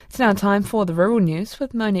It's now time for the rural news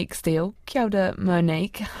with Monique Steele. Kia ora,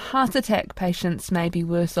 Monique. Heart attack patients may be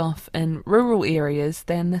worse off in rural areas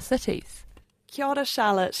than the cities. Kia ora,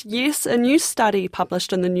 Charlotte. Yes, a new study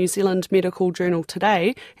published in the New Zealand Medical Journal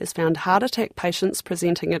today has found heart attack patients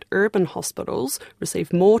presenting at urban hospitals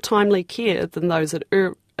receive more timely care than those at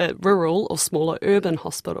rural or smaller urban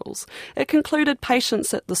hospitals. It concluded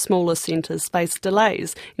patients at the smaller centres faced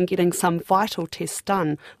delays in getting some vital tests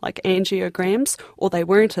done, like angiograms, or they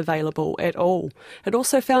weren't available at all. It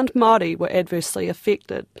also found Māori were adversely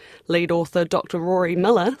affected. Lead author Dr. Rory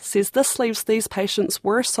Miller says this leaves these patients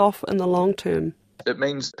worse off in the long term. It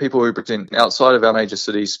means people who present outside of our major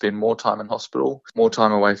cities spend more time in hospital, more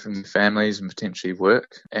time away from their families and potentially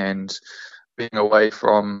work, and being away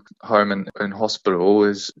from home and hospital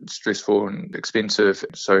is stressful and expensive.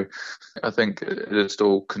 So I think it is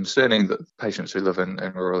still concerning that patients who live in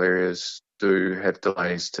rural areas do have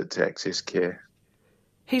delays to access care.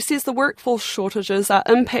 He says the workforce shortages are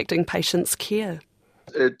impacting patients' care.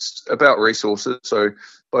 It's about resources, so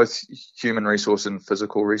both human resource and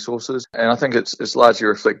physical resources. And I think it's largely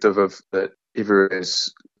reflective of that everyone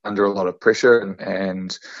is under a lot of pressure,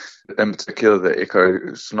 and in particular the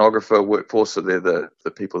echosonographer workforce, so they're the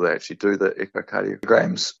people that actually do the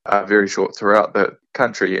echocardiograms, are very short throughout the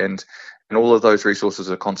country, and all of those resources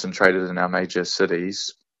are concentrated in our major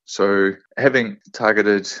cities. So having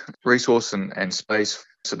targeted resource and space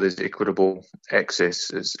so there's equitable access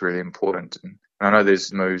is really important. And I know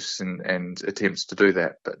there's moves and attempts to do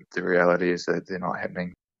that, but the reality is that they're not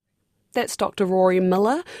happening. That's Dr. Rory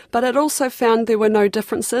Miller, but it also found there were no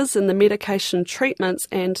differences in the medication treatments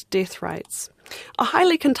and death rates. A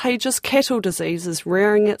highly contagious cattle disease is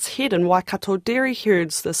rearing its head in Waikato dairy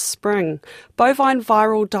herds this spring. Bovine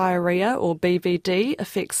viral diarrhea, or BVD,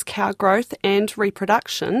 affects cow growth and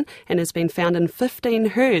reproduction and has been found in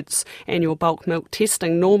 15 herds. Annual bulk milk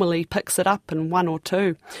testing normally picks it up in 1 or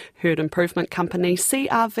 2. Herd improvement company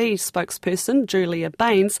CRV spokesperson Julia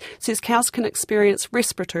Baines says cows can experience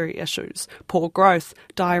respiratory issues, poor growth,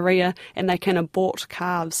 diarrhea, and they can abort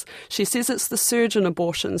calves. She says it's the surge in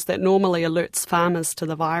abortions that normally alerts farmers to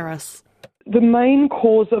the virus. The main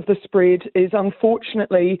cause of the spread is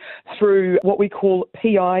unfortunately through what we call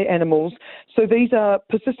PI animals. So these are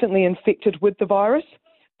persistently infected with the virus.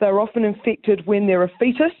 They're often infected when they're a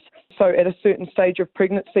fetus, so at a certain stage of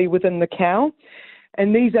pregnancy within the cow.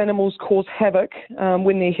 And these animals cause havoc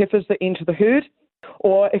when they're heifers that enter the herd,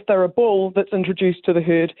 or if they're a bull that's introduced to the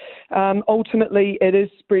herd. Ultimately, it is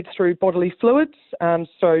spread through bodily fluids,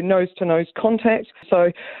 so nose-to-nose contact.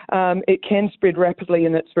 So it can spread rapidly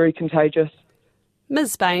and it's very contagious.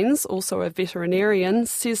 Ms. Baines, also a veterinarian,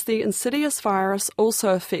 says the insidious virus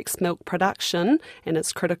also affects milk production and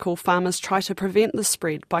it's critical farmers try to prevent the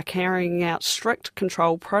spread by carrying out strict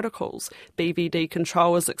control protocols. BVD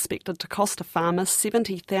control is expected to cost a farmer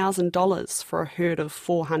 $70,000 for a herd of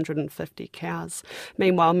 450 cows.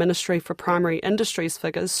 Meanwhile, Ministry for Primary Industries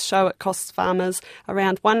figures show it costs farmers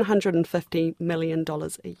around $150 million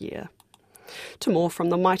a year. To more from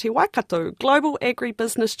the mighty Waikato, global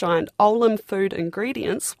agribusiness giant Olam Food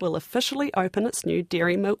Ingredients will officially open its new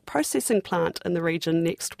dairy milk processing plant in the region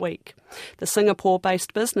next week. The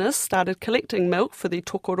Singapore-based business started collecting milk for the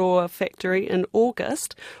Tokoroa factory in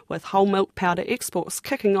August, with whole milk powder exports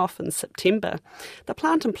kicking off in September. The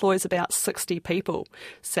plant employs about 60 people.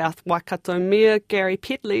 South Waikato Mayor Gary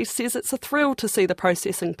Petley says it's a thrill to see the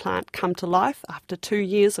processing plant come to life after 2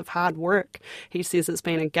 years of hard work. He says it's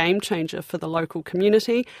been a game changer for the local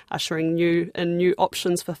community, ushering new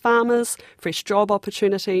options for farmers, fresh job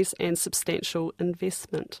opportunities and substantial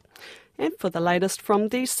investment. And for the latest from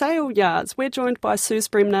the sale yards, we're joined by Suze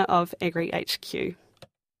Bremner of Agri HQ.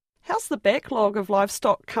 How's the backlog of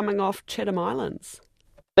livestock coming off Chatham Islands?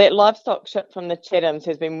 That livestock ship from the Chathams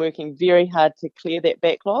has been working very hard to clear that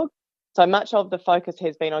backlog. So much of the focus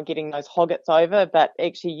has been on getting those hoggets over, but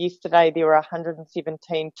actually yesterday there were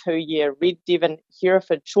 117 two-year Red Devon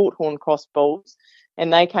Hereford Shorthorn cross bulls,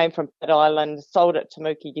 and they came from Pitt Island, sold at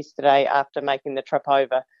Tamuki yesterday after making the trip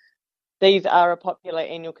over. These are a popular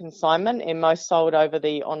annual consignment and most sold over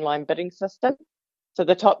the online bidding system. So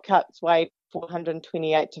the top cuts weighed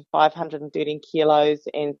 428 to 513 kilos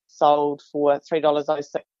and sold for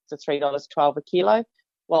 $3.06 to $3.12 a kilo,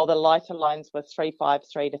 while the lighter lines were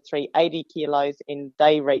 353 to 380 kilos and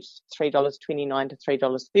they reached $3.29 to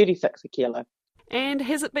 $3.36 a kilo. And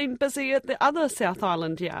has it been busy at the other South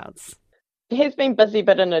Island yards? It has been busy,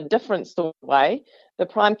 but in a different sort of way. The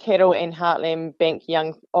Prime Cattle and Heartland Bank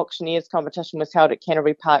Young Auctioneers competition was held at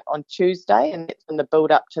Canterbury Park on Tuesday, and that's in the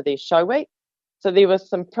build-up to their show week. So there was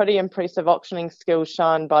some pretty impressive auctioning skills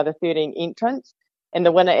shown by the 13 entrants. And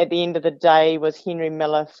the winner at the end of the day was Henry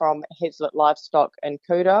Miller from Hazlitt Livestock in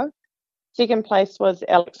Kudo. Second place was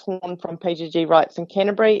Alex Horn from PGG Rights in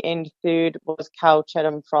Canterbury, and third was Carl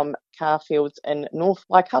Chatham from Carfields in North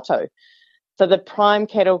Waikato. So the prime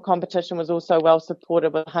cattle competition was also well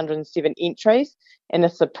supported with 107 entries, and the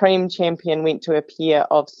supreme champion went to a pair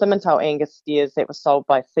of Simmental Angus steers that were sold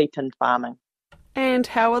by Seaton Farming. And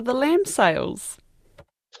how are the lamb sales?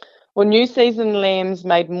 Well, new season lambs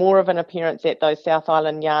made more of an appearance at those South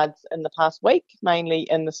Island yards in the past week, mainly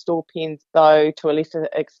in the store pens, though to a lesser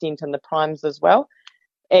extent in the primes as well.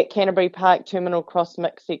 At Canterbury Park, Terminal Cross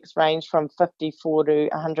mix-ex range from $54 to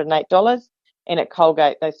 $108, and at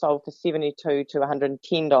Colgate they sold for $72 to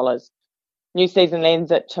 $110. New season lambs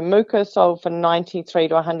at Temuka sold for $93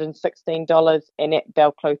 to $116, and at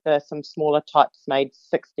Balclutha some smaller types made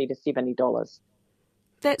 $60 to $70.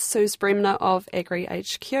 That's Suze Bremner of Agri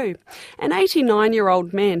HQ. An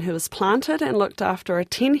 89-year-old man who has planted and looked after a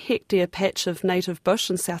 10-hectare patch of native bush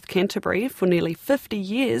in South Canterbury for nearly 50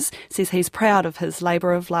 years says he's proud of his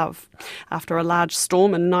labour of love. After a large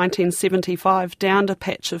storm in 1975 downed a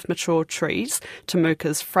patch of mature trees,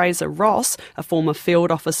 Temuka's Fraser Ross, a former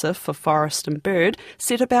field officer for Forest and Bird,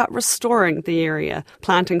 set about restoring the area,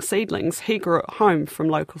 planting seedlings he grew at home from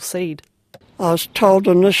local seed. I was told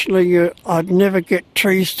initially I'd never get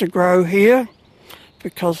trees to grow here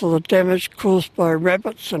because of the damage caused by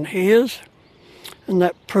rabbits and hares, and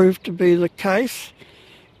that proved to be the case.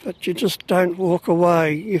 But you just don't walk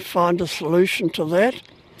away. You find a solution to that,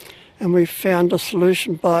 and we found a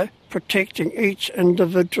solution by protecting each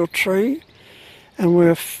individual tree, and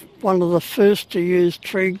we're one of the first to use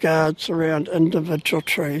tree guards around individual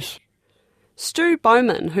trees. Stu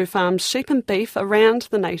Bowman, who farms sheep and beef around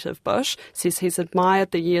the native bush, says he's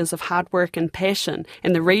admired the years of hard work and passion,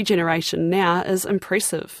 and the regeneration now is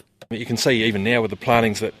impressive. You can see even now with the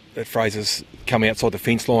plantings that Fraser's come outside the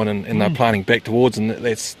fence line and they're planting back towards, and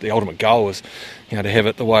that's the ultimate goal is, to have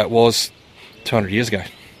it the way it was 200 years ago,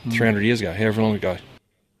 300 years ago, however long ago.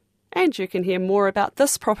 And you can hear more about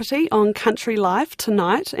this property on Country Life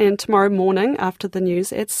tonight and tomorrow morning after the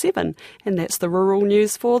news at 7. And that's the rural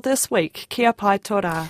news for this week. Kia pai tō rā.